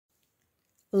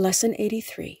Lesson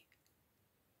 83.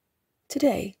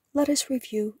 Today, let us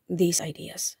review these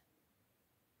ideas.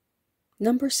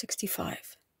 Number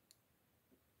 65.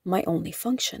 My only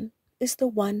function is the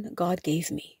one God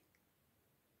gave me.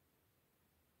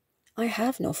 I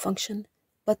have no function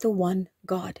but the one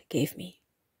God gave me.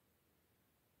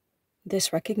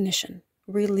 This recognition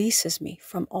releases me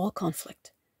from all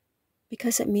conflict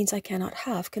because it means I cannot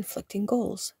have conflicting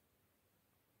goals.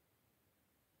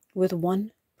 With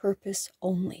one purpose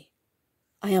only,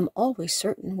 I am always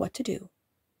certain what to do,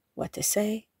 what to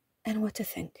say, and what to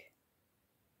think.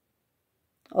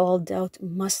 All doubt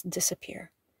must disappear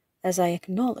as I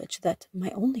acknowledge that my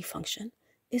only function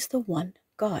is the one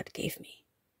God gave me.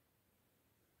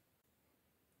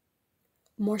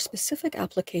 More specific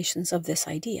applications of this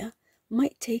idea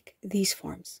might take these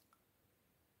forms.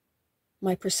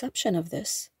 My perception of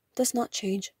this does not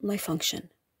change my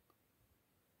function.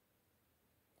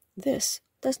 This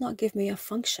does not give me a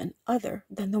function other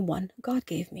than the one God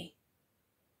gave me.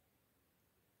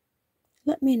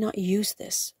 Let me not use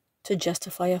this to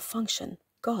justify a function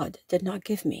God did not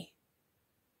give me.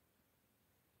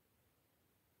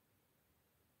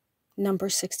 Number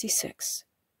 66.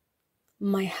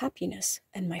 My happiness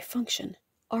and my function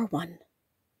are one.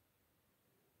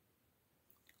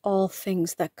 All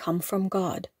things that come from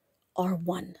God are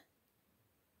one.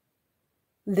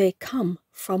 They come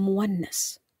from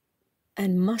oneness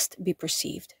and must be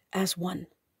perceived as one.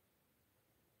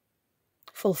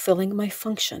 Fulfilling my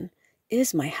function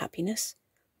is my happiness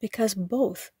because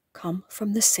both come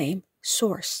from the same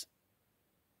source.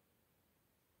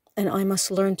 And I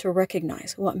must learn to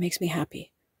recognize what makes me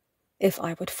happy if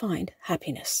I would find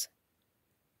happiness.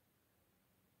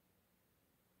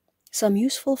 Some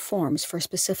useful forms for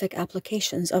specific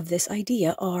applications of this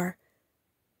idea are: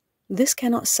 this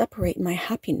cannot separate my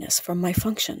happiness from my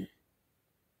function.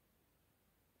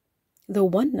 The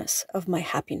oneness of my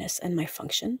happiness and my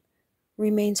function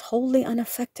remains wholly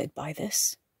unaffected by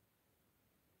this.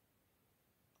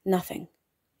 Nothing,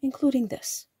 including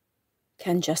this,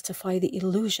 can justify the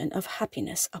illusion of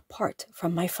happiness apart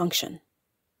from my function.